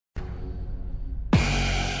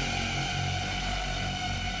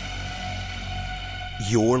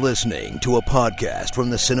You're listening to a podcast from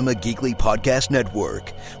the Cinema Geekly Podcast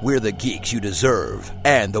Network. We're the geeks you deserve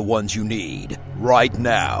and the ones you need right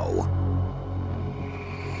now.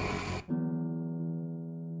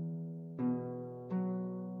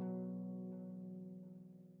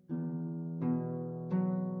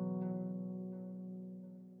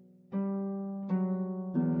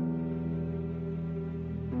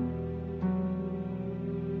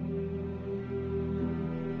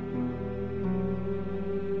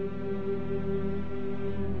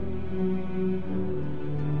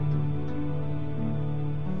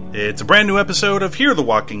 It's a brand new episode of Fear the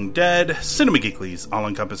Walking Dead, Cinema Geekly's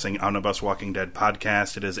all-encompassing omnibus Walking Dead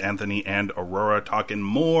podcast. It is Anthony and Aurora talking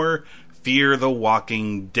more Fear the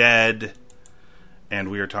Walking Dead. And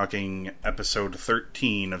we are talking episode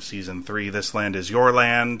 13 of season 3, This Land Is Your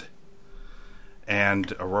Land.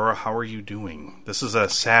 And Aurora, how are you doing? This is a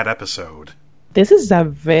sad episode. This is a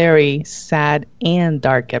very sad and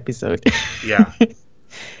dark episode. Yeah.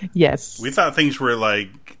 Yes. We thought things were like,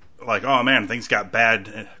 oh man, things got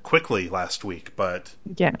bad quickly last week, but...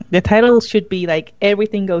 Yeah, the title should be like,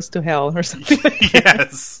 Everything Goes to Hell or something like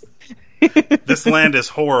Yes. This land is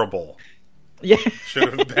horrible. Yeah.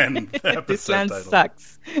 Should have been the episode This land title.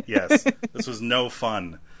 sucks. Yes. This was no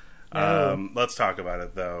fun. No. Let's talk about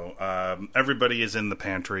it, though. Everybody is in the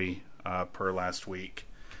pantry, per last week,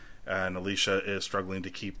 and Alicia is struggling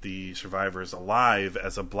to keep the survivors alive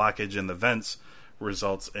as a blockage in the vents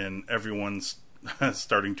results in everyone's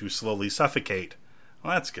starting to slowly suffocate.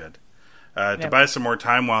 Well, that's good. To buy some more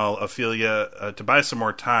time while Ophelia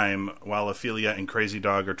and Crazy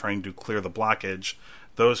Dog are trying to clear the blockage,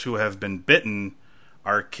 those who have been bitten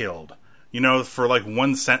are killed. You know, for like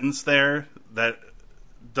one sentence there, that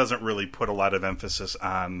doesn't really put a lot of emphasis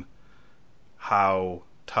on how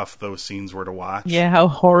tough those scenes were to watch. Yeah, how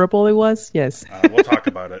horrible it was. Yes. We'll talk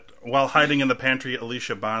about it. While hiding in the pantry,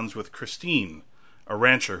 Alicia bonds with Christine, a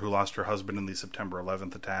rancher who lost her husband in the September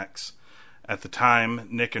 11th attacks. At the time,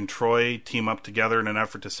 Nick and Troy team up together in an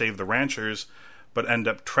effort to save the ranchers, but end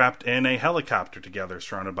up trapped in a helicopter together,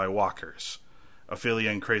 surrounded by walkers. Ophelia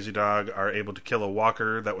and Crazy Dog are able to kill a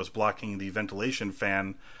walker that was blocking the ventilation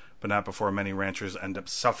fan, but not before many ranchers end up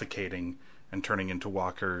suffocating and turning into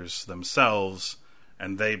walkers themselves,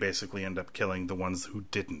 and they basically end up killing the ones who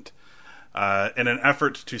didn't. In an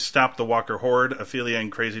effort to stop the walker horde, Ophelia and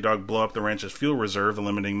Crazy Dog blow up the ranch's fuel reserve,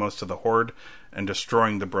 eliminating most of the horde and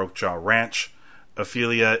destroying the Broke Jaw Ranch.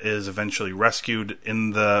 Ophelia is eventually rescued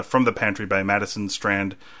from the pantry by Madison,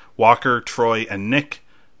 Strand, Walker, Troy, and Nick,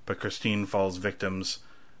 but Christine falls victim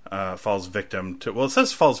to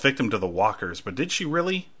the walkers, but did she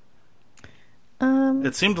really?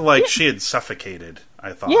 It seemed like she had suffocated,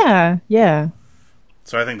 I thought. Yeah.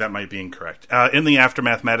 So I think that might be incorrect. In the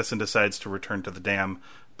aftermath, Madison decides to return to the dam,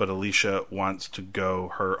 but Alicia wants to go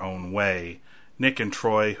her own way. Nick and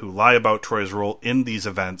Troy, who lie about Troy's role in these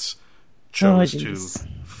events, choose to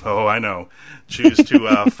follow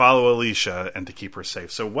Alicia and to keep her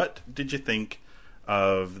safe. So what did you think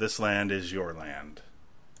of This Land Is Your Land?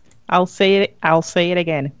 I'll say it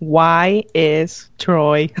again. Why is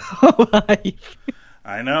Troy alive?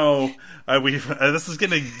 I know. This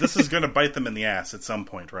is gonna bite them in the ass at some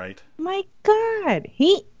point, right? My God,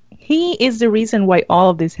 he is the reason why all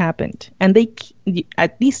of this happened, and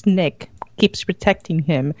at least Nick keeps protecting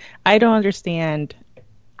him. I don't understand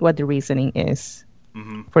what the reasoning is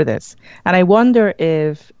for this, and I wonder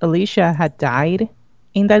if Alicia had died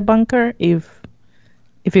in that bunker, if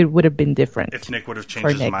it would have been different. If Nick would have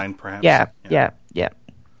changed his mind, perhaps. Yeah.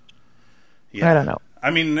 I don't know. I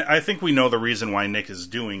mean, I think we know the reason why Nick is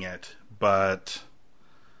doing it, but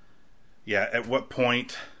yeah, at what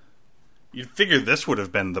point? You'd figure this would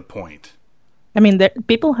have been the point. I mean,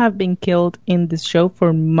 people have been killed in this show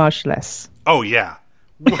for much less. Oh, yeah.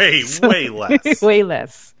 Way less. Way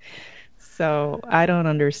less. So, I don't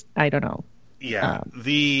know. Yeah.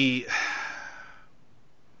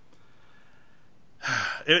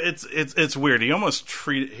 It's weird. He almost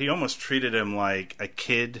treated him like a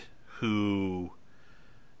kid who,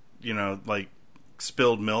 you know, like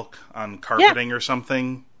spilled milk on carpeting or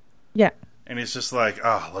something. Yeah. And he's just like,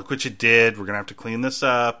 oh, look what you did. We're going to have to clean this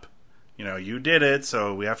up. You know, you did it,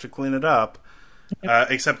 so we have to clean it up.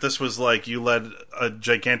 Except this was like you led a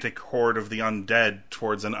gigantic horde of the undead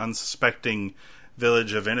towards an unsuspecting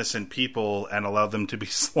village of innocent people and allowed them to be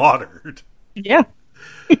slaughtered. Yeah.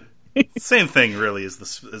 Same thing, really, as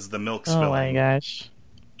the milk spilling. Oh, my gosh.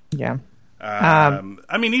 Yeah.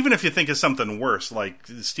 I mean, even if you think of something worse, like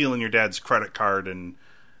stealing your dad's credit card and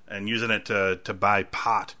using it to buy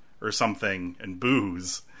pot or something and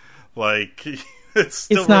booze, like It's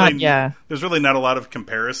still It's not, really, yeah. there's really not a lot of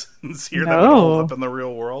comparisons here that No. would hold up in the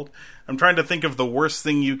real world. I'm trying to think of the worst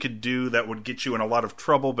thing you could do that would get you in a lot of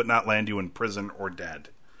trouble but not land you in prison or dead.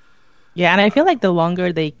 Yeah, and I feel like the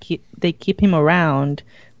longer they keep him around,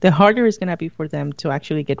 the harder it's gonna be for them to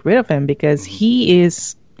actually get rid of him because he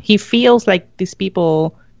feels like these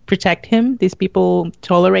people protect him, these people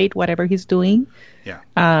tolerate whatever he's doing.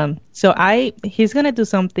 Yeah. So he's gonna do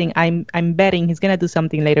something. I'm betting he's gonna do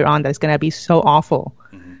something later on that's gonna be so awful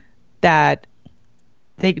that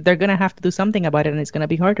they're gonna have to do something about it, and it's gonna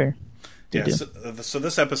be harder. Yeah. So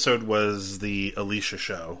this episode was the Alicia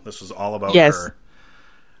show. This was all about Yes. her.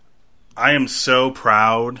 I am so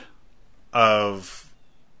proud of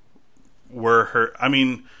where her. I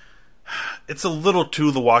mean, it's a little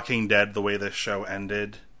too The Walking Dead the way this show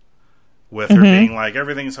ended. With her being like,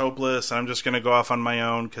 everything's hopeless, and I'm just going to go off on my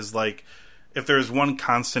own. Because, like, if there's one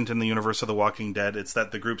constant in the universe of The Walking Dead, it's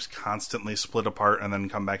that the groups constantly split apart and then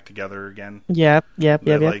come back together again. Yep.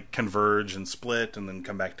 They, like, converge and split and then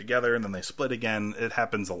come back together and then they split again. It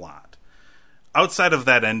happens a lot. Outside of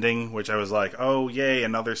that ending, which I was like, oh, yay,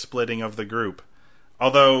 another splitting of the group.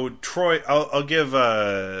 Although, Troy,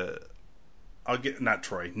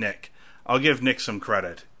 Nick. I'll give Nick some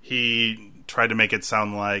credit. He tried to make it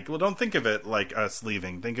sound like, well, don't think of it like us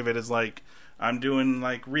leaving. Think of it as like, I'm doing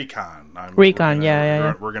like recon. We're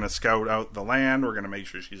going to scout out the land. We're going to make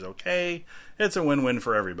sure she's okay. It's a win-win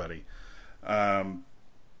for everybody.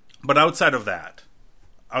 But outside of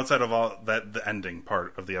all that, the ending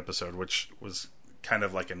part of the episode, which was kind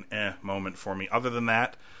of like an moment for me. Other than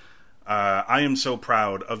that, I am so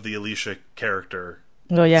proud of the Alicia character.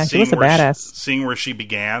 Oh yeah, she was a badass. Seeing where she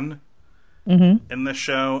began in the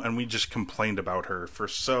show, and we just complained about her for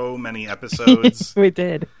so many episodes. We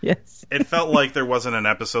did, yes. It felt like there wasn't an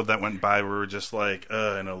episode that went by where we were just like,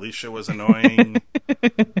 and Alicia was annoying.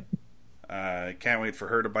 Can't wait for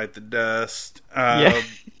her to bite the dust.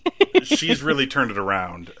 She's really turned it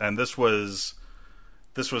around, and this was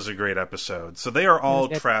a great episode. So they are all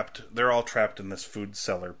trapped. They're all trapped in this food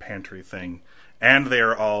cellar pantry thing, and they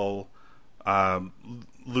are all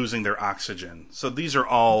losing their oxygen. So these are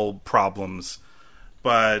all problems.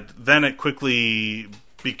 But then it quickly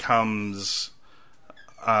becomes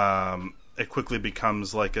like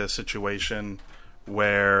a situation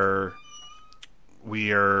where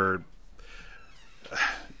we are.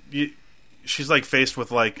 She's like faced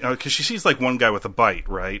with like, because she sees like one guy with a bite,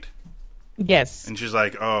 right? Yes. And she's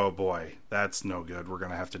like, oh boy, that's no good. We're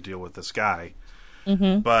going to have to deal with this guy.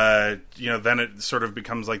 But, then it sort of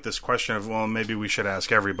becomes like this question of, well, maybe we should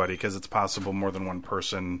ask everybody because it's possible more than one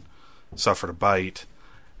person suffered a bite.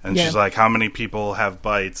 And she's like, how many people have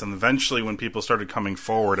bites? And eventually when people started coming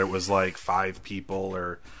forward, it was like 5 people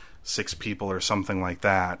or 6 people or something like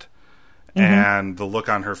that. And the look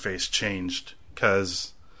on her face changed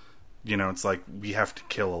because, it's like we have to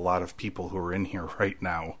kill a lot of people who are in here right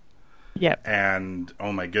now. Yep. And,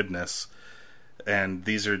 oh my goodness. And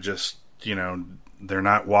these are just, they're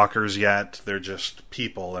not walkers yet. They're just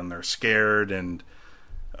people, and they're scared. And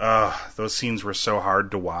those scenes were so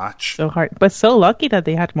hard to watch. So hard. But so lucky that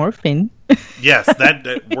they had morphine. Yes,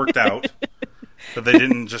 that worked out. But they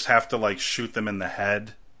didn't just have to, like, shoot them in the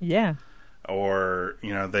head. Yeah. Or,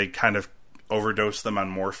 they kind of overdosed them on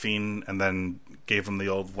morphine and then gave them the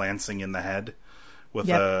old lancing in the head with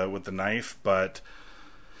the knife. But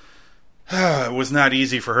it was not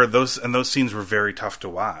easy for her. Those scenes were very tough to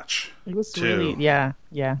watch. It was too. really, yeah.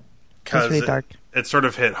 It was really dark. It sort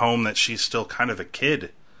of hit home that she's still kind of a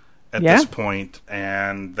kid at this point,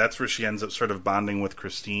 and that's where she ends up sort of bonding with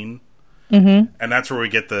Christine. And that's where we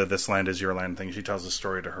get the "This Land Is Your Land" thing. She tells a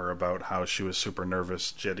story to her about how she was super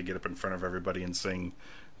nervous. She had to get up in front of everybody and sing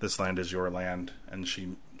 "This Land Is Your Land," and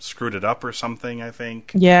she screwed it up or something, I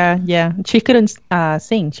think. Yeah. She couldn't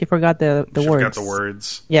sing. She forgot the words. She forgot the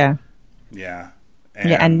words. Yeah. Yeah.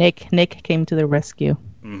 And Nick came to the rescue.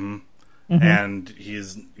 And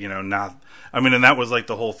he's, not... I mean, and that was like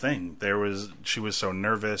the whole thing. She was so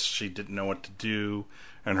nervous, she didn't know what to do,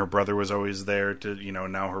 and her brother was always there to,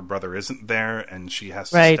 now her brother isn't there, and she has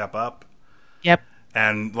to step up. Yep.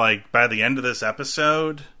 And, like, by the end of this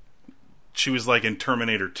episode, she was like in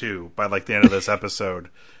Terminator 2, by, like, the end of this episode,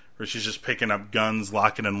 where she's just picking up guns,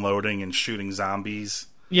 locking and loading, and shooting zombies.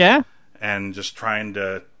 Yeah. And just trying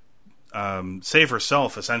to save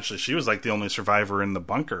herself, essentially. She was like the only survivor in the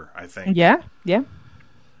bunker, I think. Yeah.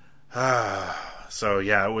 So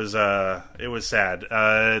yeah, it was sad.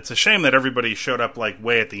 It's a shame that everybody showed up like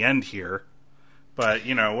way at the end here, but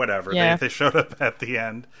whatever. Yeah. They showed up at the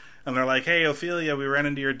end, and they're like, "Hey, Ophelia, we ran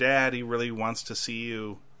into your dad. He really wants to see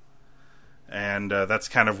you," and that's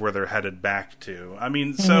kind of where they're headed back to. I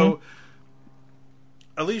mean, so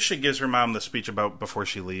Alicia gives her mom the speech about before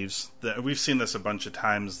she leaves. We've seen this a bunch of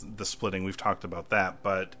times, the splitting. We've talked about that,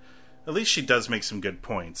 but at least she does make some good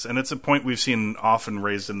points. And it's a point we've seen often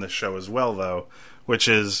raised in this show as well, though, which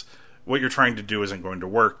is what you're trying to do isn't going to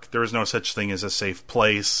work. There is no such thing as a safe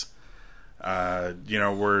place.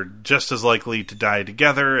 We're just as likely to die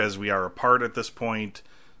together as we are apart at this point.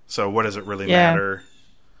 So what does it really matter?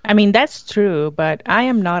 I mean, that's true, but I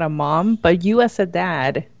am not a mom. But you as a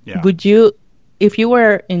dad, would you, if you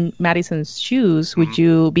were in Madison's shoes, would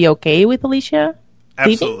you be okay with Alicia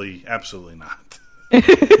leaving? Absolutely not.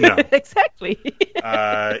 No. Exactly.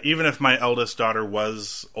 Even if my eldest daughter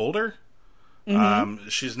was older,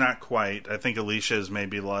 she's not quite. I think Alicia is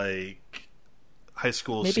maybe like high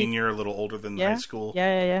school senior, a little older than high school.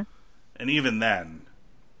 Yeah. And even then,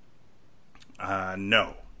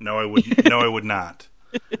 no, I would. No, I would not.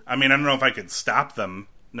 I mean, I don't know if I could stop them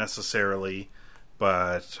necessarily,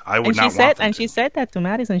 but I would not want them to. And she said that to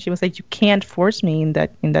Madison. She was like, "You can't force me in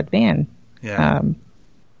that van." Yeah.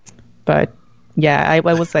 But yeah, I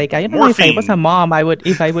was like, I don't know if I was a mom,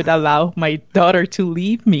 if I would allow my daughter to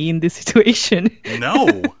leave me in this situation.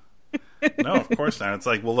 No, of course not. It's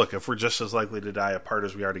like, well, look, if we're just as likely to die apart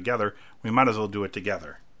as we are together, we might as well do it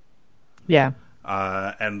together. Yeah.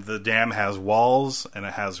 And the dam has walls and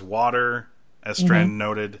it has water. As Strand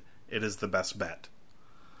noted, it is the best bet.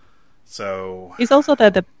 So it's also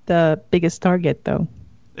the biggest target, though.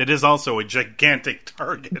 It is also a gigantic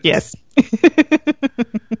target. Yes.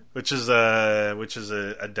 which is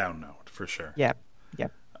a down note for sure. Yeah.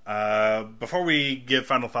 Before we give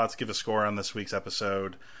final thoughts, give a score on this week's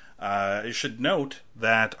episode, you should note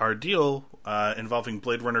that our deal involving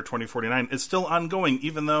Blade Runner 2049 is still ongoing,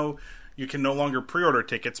 even though you can no longer pre-order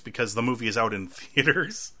tickets because the movie is out in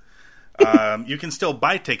theaters. You can still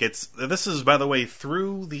buy tickets. This is, by the way,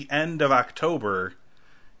 through the end of October.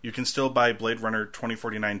 You can still buy Blade Runner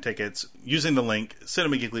 2049 tickets using the link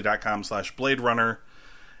cinemageekly.com/Blade Runner,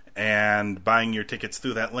 and buying your tickets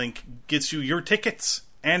through that link gets you your tickets,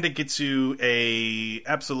 and it gets you a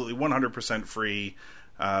absolutely 100% free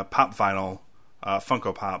pop vinyl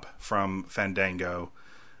Funko Pop from Fandango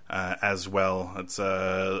as well. It's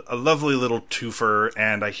a lovely little twofer,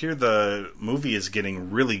 and I hear the movie is getting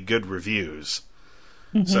really good reviews.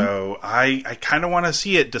 So I kind of want to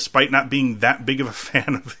see it, despite not being that big of a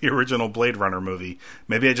fan of the original Blade Runner movie.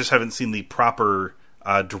 Maybe I just haven't seen the proper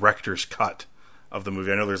director's cut of the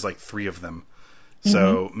movie. I know there's like 3 of them.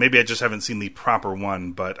 So maybe I just haven't seen the proper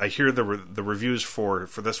one, but I hear the reviews for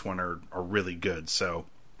this one are really good. So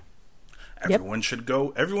everyone should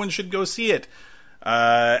go see it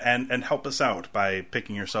and help us out by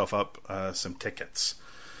picking yourself up some tickets.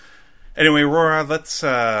 Anyway, Aurora, let's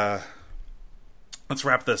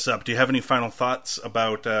wrap this up. Do you have any final thoughts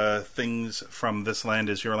about things from This Land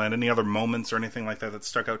Is Your Land? Any other moments or anything like that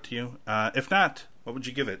stuck out to you? If not, what would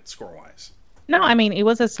you give it score-wise? No, I mean, it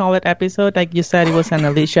was a solid episode. Like you said, it was an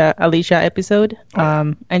Alicia episode.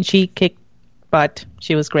 And she kicked butt.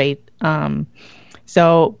 She was great.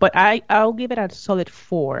 But I'll give it a solid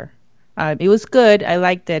 4. It was good. I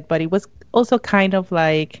liked it, but it was also kind of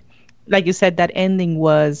like you said, that ending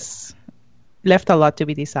was left a lot to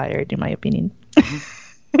be desired, in my opinion.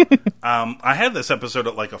 I had this episode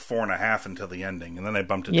at like a 4.5 until the ending, and then I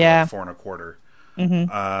bumped it to like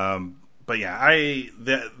 4.25. But yeah,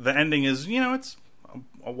 the ending is, it's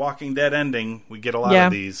a Walking Dead ending. We get a lot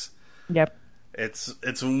of these. Yep.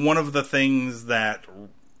 It's one of the things that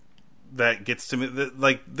gets to me.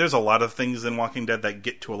 Like, there's a lot of things in Walking Dead that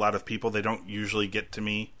get to a lot of people. They don't usually get to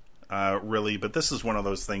me, really. But this is one of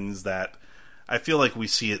those things that I feel like we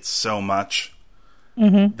see it so much.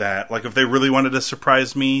 That, like, if they really wanted to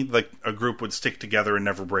surprise me, like, a group would stick together and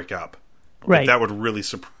never break up. Right. Like, that would really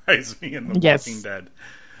surprise me in The Walking Dead.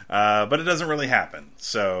 But it doesn't really happen.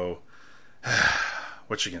 So,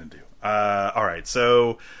 what you gonna do? All right,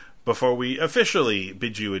 so before we officially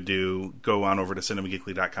bid you adieu, go on over to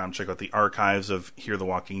cinemageekly.com, check out the archives of Hear the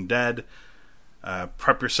Walking Dead.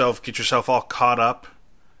 Prep yourself, get yourself all caught up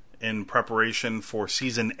in preparation for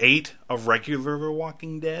Season 8 of regular The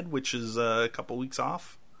Walking Dead, which is a couple weeks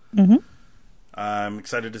off. I'm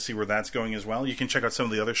excited to see where that's going as well. You can check out some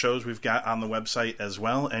of the other shows we've got on the website as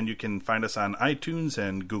well, and you can find us on iTunes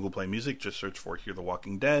and Google Play Music. Just search for Hear the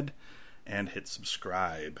Walking Dead and hit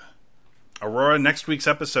subscribe. Aurora, next week's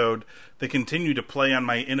episode, they continue to play on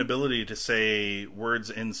my inability to say words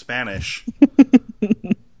in Spanish.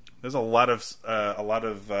 There's a lot of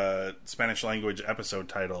Spanish language episode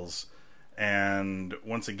titles, and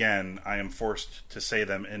once again, I am forced to say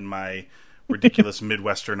them in my ridiculous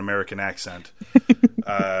Midwestern American accent.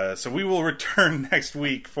 So we will return next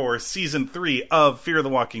week for Season 3 of Fear the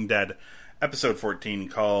Walking Dead, Episode 14,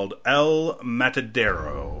 called El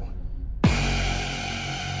Matadero.